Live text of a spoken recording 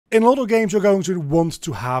In a lot of games, you're going to want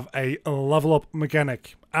to have a level up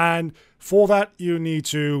mechanic. And for that, you need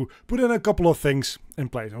to put in a couple of things in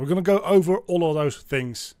place. And we're going to go over all of those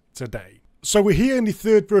things today. So we're here in the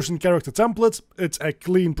third person character template. It's a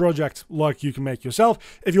clean project like you can make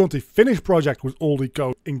yourself. If you want a finished project with all the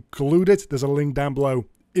code included, there's a link down below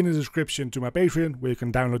in the description to my Patreon where you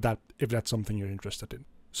can download that if that's something you're interested in.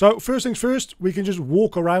 So first things first, we can just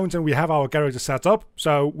walk around and we have our character set up.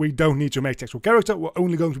 So we don't need to make the actual character. We're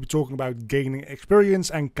only going to be talking about gaining experience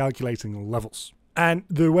and calculating levels. And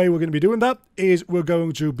the way we're going to be doing that is we're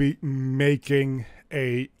going to be making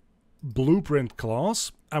a blueprint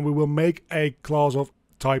class, and we will make a class of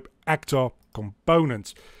type actor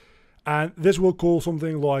component. And this will call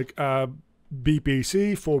something like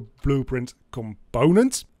BPC for blueprint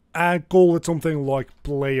component, and call it something like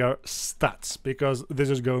player stats, because this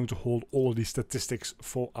is going to hold all of the statistics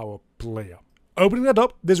for our player. Opening that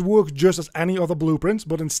up, this works just as any other blueprint,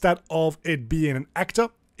 but instead of it being an actor,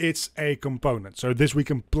 it's a component. So this we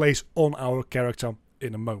can place on our character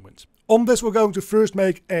in a moment. On this, we're going to first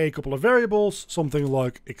make a couple of variables, something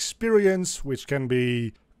like experience, which can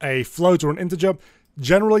be a float or an integer.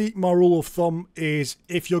 Generally, my rule of thumb is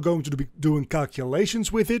if you're going to be doing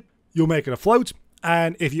calculations with it, you'll make it a float.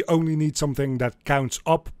 And if you only need something that counts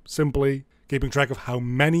up, simply keeping track of how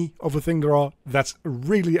many of a thing there are, that's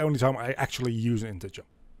really the only time I actually use an integer.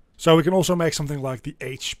 So we can also make something like the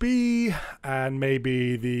HP and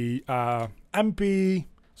maybe the MP,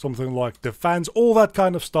 something like defense, all that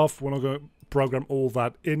kind of stuff. We're not going to program all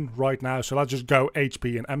that in right now. So let's just go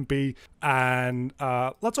HP and MP. And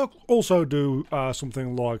let's also do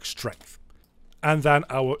something like strength. And then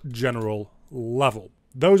our general level.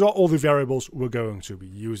 Those are all the variables we're going to be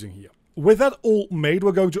using here. With that all made,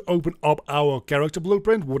 we're going to open up our character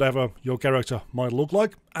blueprint, whatever your character might look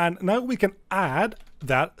like. And now we can add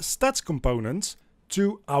that stats component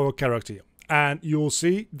to our character. And you'll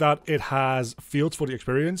see that it has fields for the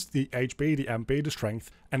experience, the HP, the MP, the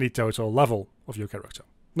strength, and the total level of your character.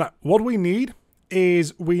 Now, what we need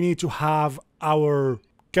is we need to have our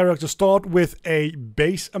character start with a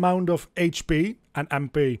base amount of HP and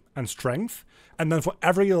MP and strength. And then for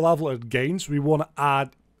every level it gains, we want to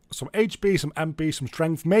add some HP, some MP, some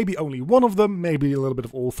strength, maybe only one of them, maybe a little bit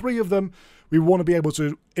of all three of them. We want to be able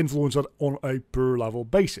to influence that on a per level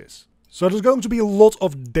basis. So there's going to be a lot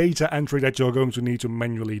of data entry that you're going to need to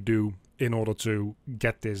manually do in order to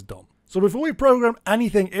get this done. So before we program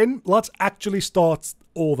anything in, let's actually start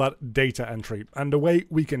all that data entry. And the way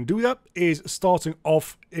we can do that is starting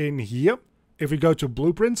off in here. If we go to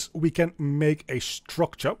blueprints, we can make a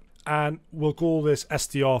structure. And we'll call this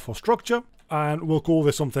str for structure, and we'll call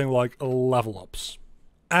this something like level ups.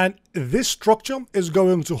 And this structure is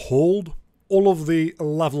going to hold all of the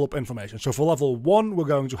level up information. So for level 1, we're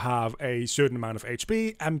going to have a certain amount of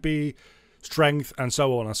HP, MP, strength, and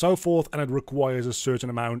so on and so forth, and it requires a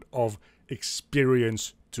certain amount of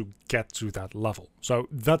experience to get to that level. So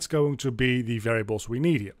that's going to be the variables we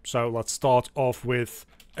need here. So let's start off with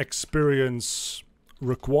experience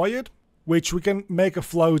required, which we can make a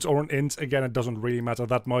float or an int. Again, it doesn't really matter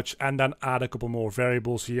that much. And then add a couple more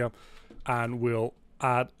variables here. And we'll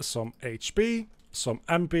add some HP, some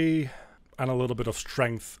MP, and a little bit of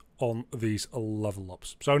strength on these level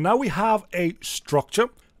ups. So now we have a structure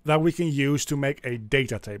that we can use to make a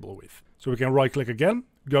data table with. So we can right click again,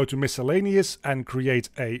 go to miscellaneous and create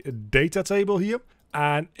a data table here.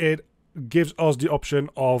 And it gives us the option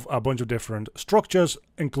of a bunch of different structures,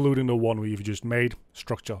 including the one we've just made,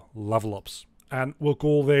 structure level ups. And we'll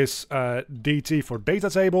call this DT for data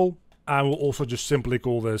table, and we'll also just simply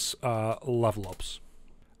call this level ups.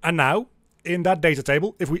 And now, in that data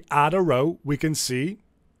table, if we add a row, we can see,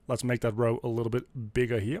 let's make that row a little bit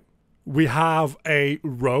bigger here. We have a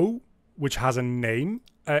row which has a name.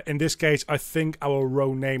 In this case, I think our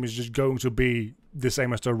row name is just going to be the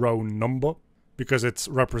same as the row number, because it's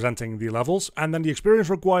representing the levels. And then the experience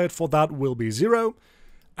required for that will be 0.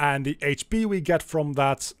 And the HP we get from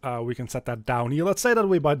that, we can set that down here. Let's say that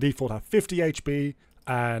we by default have 50 HP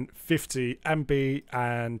and 50 MP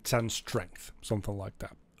and 10 strength, something like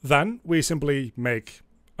that. Then we simply make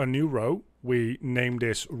a new row. We name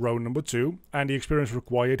this row number 2, and the experience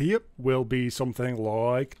required here will be something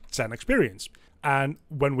like 10 experience. And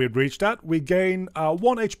when we reach that, we gain 1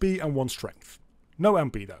 HP and 1 strength. No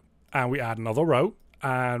MP though. And we add another row,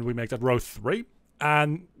 and we make that row 3,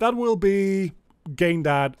 and that will be gained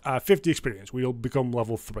at 50 experience. We'll become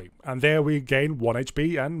level 3, and there we gain 1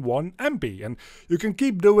 HP and 1 MP. And you can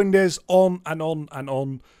keep doing this on and on and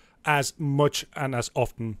on as much and as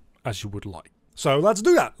often as you would like. So let's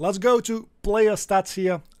do that. Let's go to player stats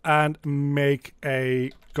here and make a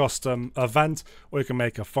custom event, or you can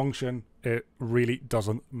make a function. It really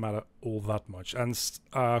doesn't matter all that much. And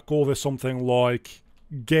call this something like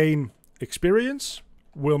gain experience.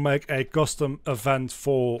 We'll make a custom event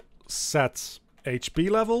for set HP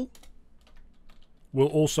level. We'll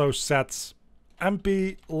also set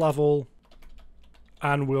MP level,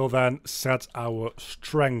 and we'll then set our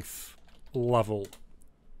strength level.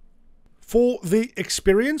 For the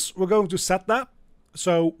experience, we're going to set that.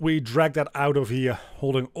 So we drag that out of here,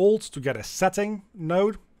 holding Alt to get a setting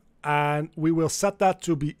node, and we will set that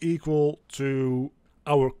to be equal to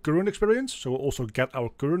our current experience. So we'll also get our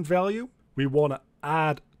current value. We want to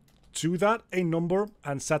add to that a number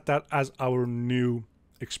and set that as our new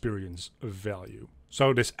experience value.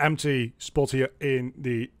 So this empty spot here in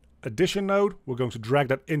the addition node, we're going to drag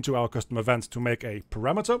that into our custom event to make a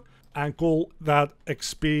parameter and call that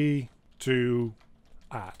XP to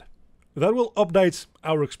add. That will update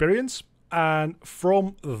our experience, and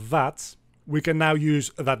from that we can now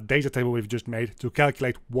use that data table we've just made to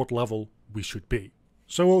calculate what level we should be.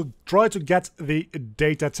 So we'll try to get the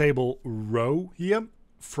data table row here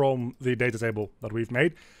from the data table that we've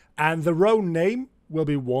made, and the row name will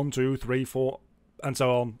be 1, 2, 3, 4, and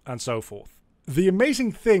so on and so forth. The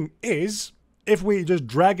amazing thing is, if we just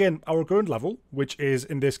drag in our current level, which is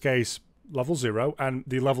in this case level 0, and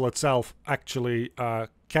the level itself actually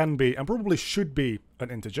can be and probably should be an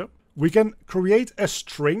integer, we can create a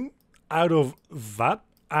string out of that,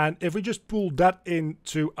 and if we just pull that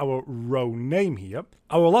into our row name here,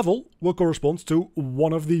 our level will correspond to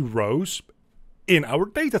one of the rows in our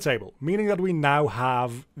data table, meaning that we now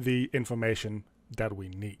have the information that we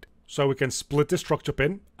need. So we can split this structure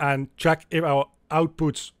bin and check if our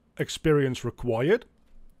output experience required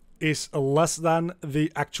is less than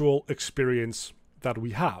the actual experience that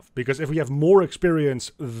we have. Because if we have more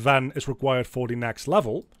experience than is required for the next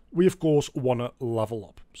level, we of course want to level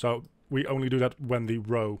up. So we only do that when the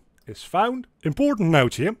row is found. Important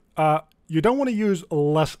note here, you don't want to use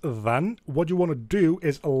less than. What you want to do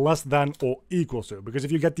is less than or equal to, because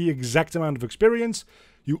if you get the exact amount of experience,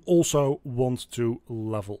 you also want to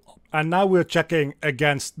level up. And now we're checking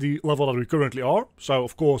against the level that we currently are. So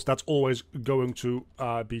of course that's always going to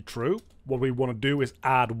be true. What we want to do is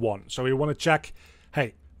add 1. So we want to check,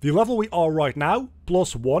 hey, the level we are right now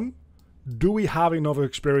plus 1, do we have enough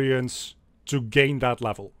experience to gain that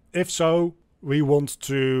level? If so, we want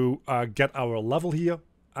to get our level here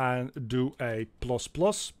and do a ++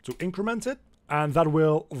 to increment it, and that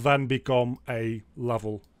will then become a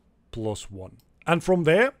level +1. And from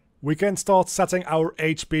there, we can start setting our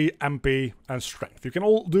HP, MP, and strength. You can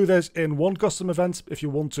all do this in one custom event if you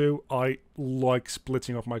want to. I like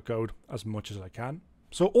splitting up my code as much as I can.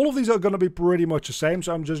 So all of these are going to be pretty much the same,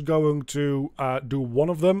 so I'm just going to do one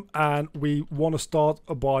of them, and we want to start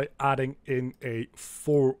by adding in a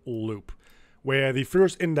for loop, where the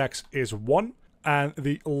first index is 1, and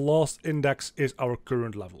the last index is our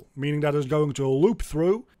current level, meaning that it's going to loop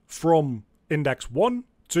through from index 1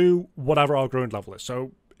 to whatever our current level is.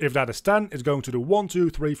 So if that is 10, it's going to do 1, 2,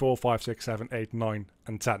 3, 4, 5, 6, 7, 8, 9,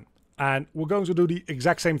 and 10. And we're going to do the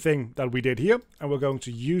exact same thing that we did here, and we're going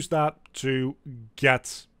to use that to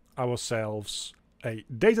get ourselves a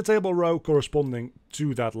data table row corresponding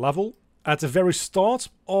to that level. At the very start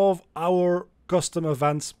of our custom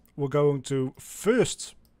event, we're going to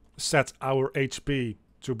first set our HP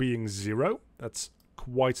to being 0. That's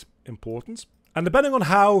quite important. And depending on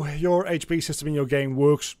how your HP system in your game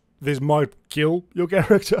works, this might kill your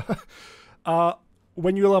character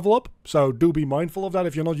when you level up. So do be mindful of that.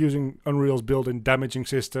 If you're not using Unreal's built-in damaging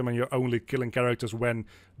system and you're only killing characters when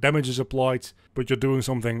damage is applied, but you're doing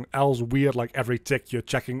something else weird, like every tick you're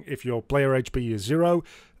checking if your player HP is 0,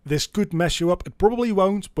 this could mess you up. It probably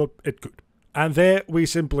won't, but it could. And there we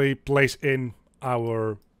simply place in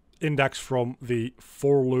our index from the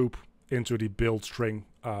for loop into the build string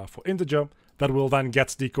for integer. That will then get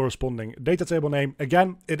the corresponding data table name.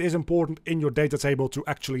 Again, it is important in your data table to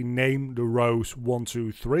actually name the rows 1,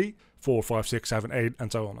 2, 3, 4, 5, 6, 7, 8,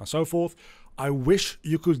 and so on and so forth. I wish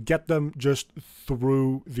you could get them just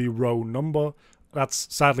through the row number.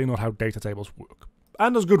 That's sadly not how data tables work.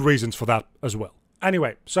 And there's good reasons for that as well.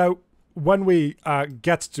 Anyway, so when we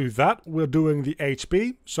get to that, we're doing the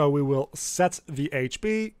HP. So we will set the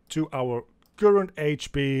HP to our current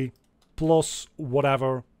HP plus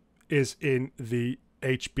whatever is in the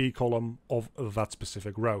HP column of that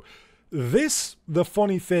specific row. This, the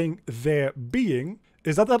funny thing there being,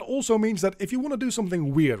 is that also means that if you want to do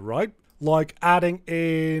something weird, right? Like adding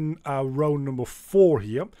in row number 4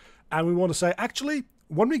 here, and we want to say, actually,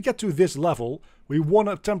 when we get to this level, we want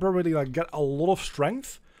to temporarily like get a lot of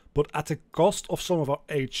strength, but at the cost of some of our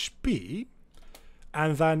HP.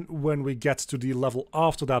 And then when we get to the level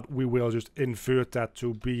after that, we will just invert that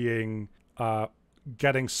to being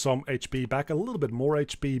getting some HP back, a little bit more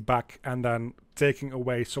HP back, and then taking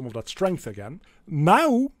away some of that strength again.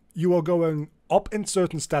 Now you are going up in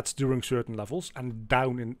certain stats during certain levels and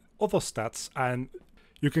down in other stats, and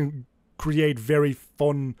you can create very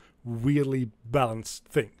fun, really balanced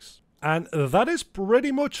things. And that is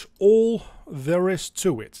pretty much all there is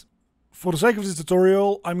to it. For the sake of this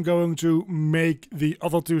tutorial, I'm going to make the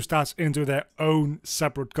other two stats into their own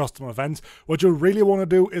separate custom events. What you really want to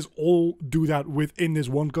do is all do that within this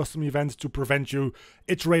one custom event to prevent you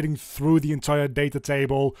iterating through the entire data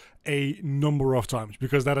table a number of times,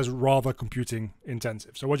 because that is rather computing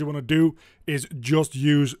intensive. So what you want to do is just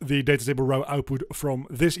use the data table row output from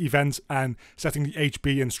this event and setting the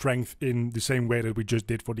HP and strength in the same way that we just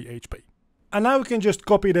did for the HP. And now we can just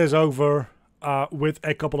copy this over with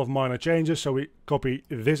a couple of minor changes. So we copy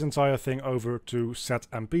this entire thing over to set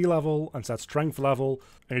MP level and set strength level,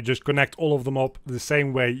 and you just connect all of them up the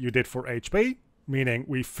same way you did for HP, meaning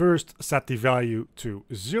we first set the value to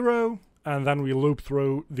 0, and then we loop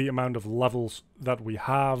through the amount of levels that we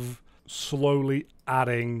have, slowly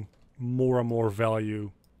adding more and more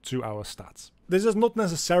value to our stats. This is not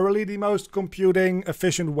necessarily the most computing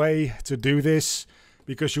efficient way to do this,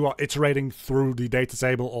 because you are iterating through the data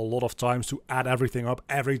table a lot of times to add everything up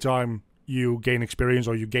every time you gain experience,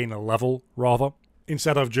 or you gain a level rather,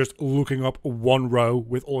 instead of just looking up one row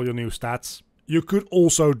with all your new stats. You could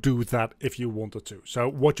also do that if you wanted to. So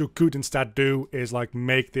what you could instead do is like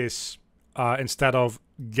make this, instead of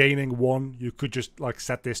gaining 1, you could just like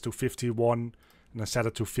set this to 51 and then set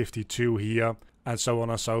it to 52 here, and so on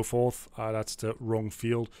and so forth. That's the wrong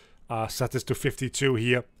field. Set this to 52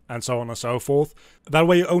 here, and so on and so forth. That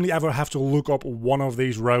way you only ever have to look up one of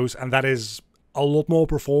these rows, and that is a lot more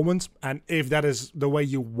performance. And if that is the way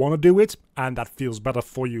you want to do it, and that feels better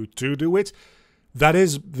for you to do it, that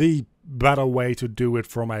is the better way to do it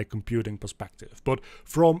from a computing perspective. But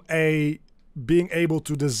from a being able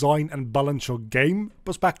to design and balance your game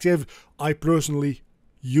perspective, I personally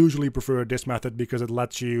usually prefer this method, because it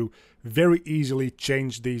lets you very easily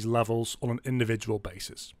change these levels on an individual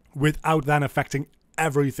basis without then affecting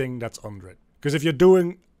everything that's under it. Because if you're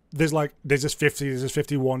doing this, like this is 50, this is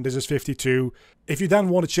 51, this is 52, if you then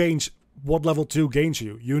want to change what level 2 gains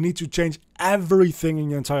you, you need to change everything in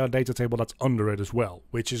your entire data table that's under it as well,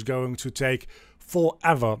 which is going to take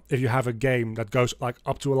forever if you have a game that goes like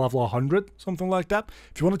up to a level 100, something like that.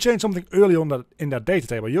 If you want to change something early on in that data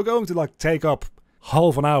table, you're going to like take up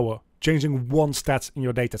half an hour changing one stat in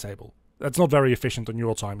your data table. That's not very efficient on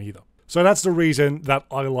your time either. So that's the reason that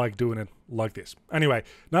I like doing it like this. Anyway,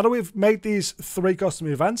 now that we've made these 3 custom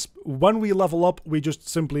events, when we level up, we just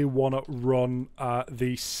simply want to run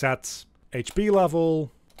the set HP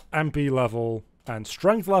level, MP level, and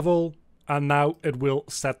strength level. And now it will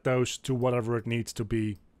set those to whatever it needs to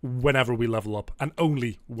be whenever we level up, and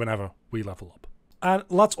only whenever we level up. And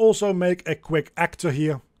let's also make a quick actor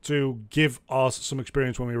here to give us some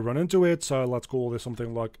experience when we run into it. So let's call this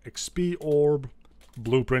something like XP orb,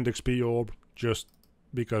 blueprint XP orb, just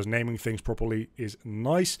because naming things properly is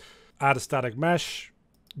nice. Add a static mesh,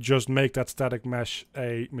 just make that static mesh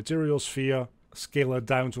a material sphere, scale it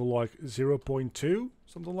down to like 0.2,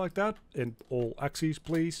 something like that, in all axes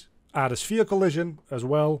please. Add a sphere collision as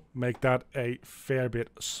well, make that a fair bit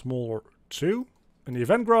smaller too. In the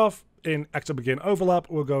event graph, in actor begin overlap,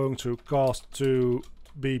 we're going to cast to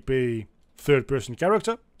BP third person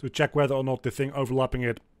character to check whether or not the thing overlapping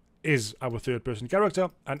it is our third person character,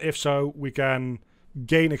 and if so, we can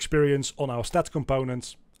gain experience on our stat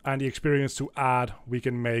components, and the experience to add we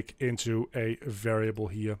can make into a variable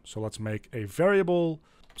here. So let's make a variable,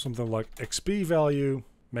 something like XP value,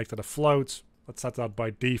 make that a float. Let's set that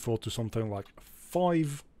by default to something like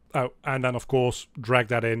 5. Oh, and then of course drag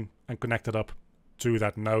that in and connect it up to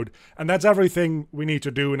that node. And that's everything we need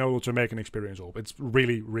to do in order to make an experience orb. It's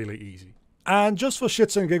really, really easy. And just for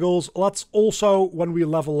shits and giggles, let's also, when we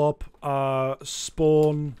level up,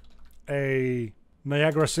 spawn a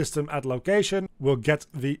Niagara system at location. We'll get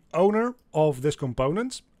the owner of this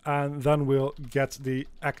component, and then we'll get the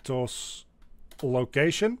actor's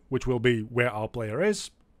location, which will be where our player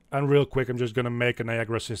is. And real quick, I'm just going to make a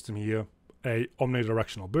Niagara system here, a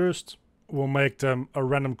omnidirectional burst. We'll make them a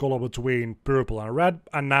random color between purple and red,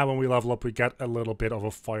 and now when we level up, we get a little bit of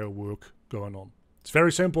a firework going on. It's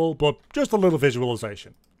very simple, but just a little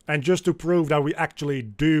visualization. And just to prove that we actually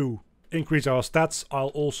do increase our stats, I'll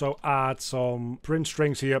also add some print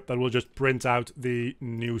strings here that will just print out the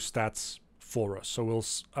new stats for us. So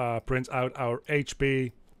we'll print out our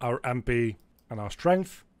HP, our MP, and our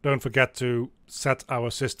strength. Don't forget to set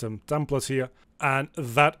our system templates here, and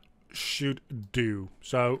that should do.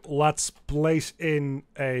 So let's place in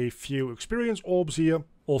a few experience orbs here.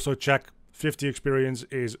 Also check 50 experience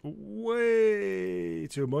is way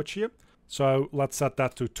too much here. So let's set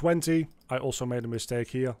that to 20. I also made a mistake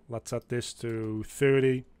here. Let's set this to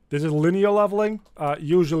 30. This is linear leveling.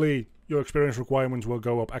 Usually your experience requirements will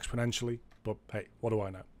go up exponentially, but hey, what do I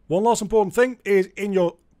know? One last important thing is in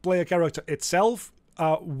your player character itself.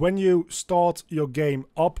 When you start your game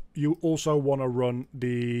up, you also want to run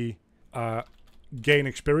the gain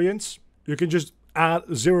experience. You can just add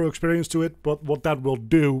 0 experience to it, but what that will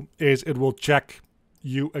do is it will check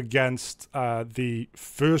you against the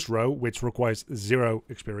first row, which requires 0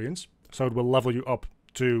 experience. So it will level you up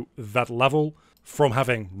to that level from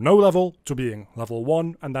having no level to being level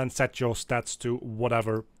 1, and then set your stats to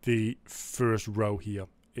whatever the first row here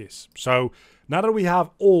is. So now that we have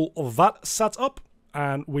all of that set up,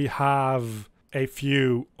 and we have a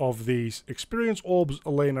few of these experience orbs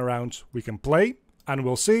laying around, we can play, and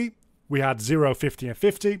we'll see we had 0, 50, and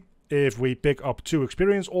 50. If we pick up 2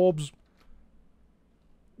 experience orbs,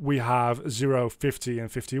 we have 0, 50,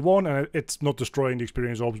 and 51, and it's not destroying the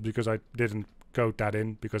experience orbs because I didn't code that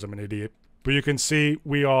in because I'm an idiot. But you can see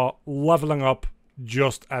we are leveling up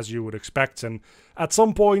just as you would expect, and at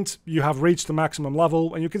some point you have reached the maximum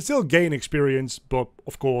level, and you can still gain experience, but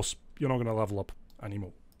of course you're not going to level up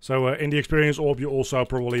anymore. So in the experience orb, you also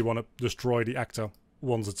probably want to destroy the actor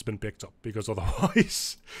once it's been picked up, because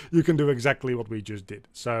otherwise you can do exactly what we just did.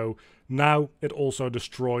 So now it also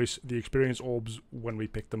destroys the experience orbs when we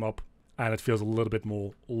pick them up, and it feels a little bit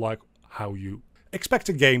more like how you expect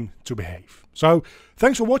a game to behave. So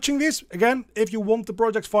thanks for watching this. Again, if you want the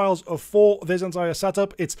project files for this entire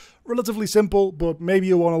setup, it's relatively simple, but maybe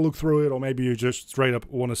you want to look through it, or maybe you just straight up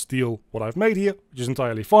want to steal what I've made here, which is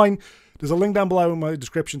entirely fine. There's a link down below in my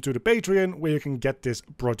description to the Patreon where you can get this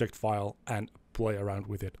project file and play around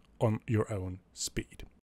with it on your own speed.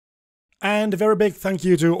 And a very big thank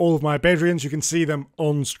you to all of my Patreons. You can see them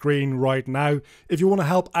on screen right now. If you want to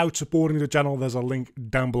help out supporting the channel, there's a link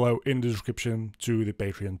down below in the description to the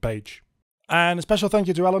Patreon page. And a special thank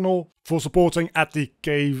you to Eleanor for supporting at the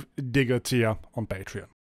Cave Digger tier on Patreon.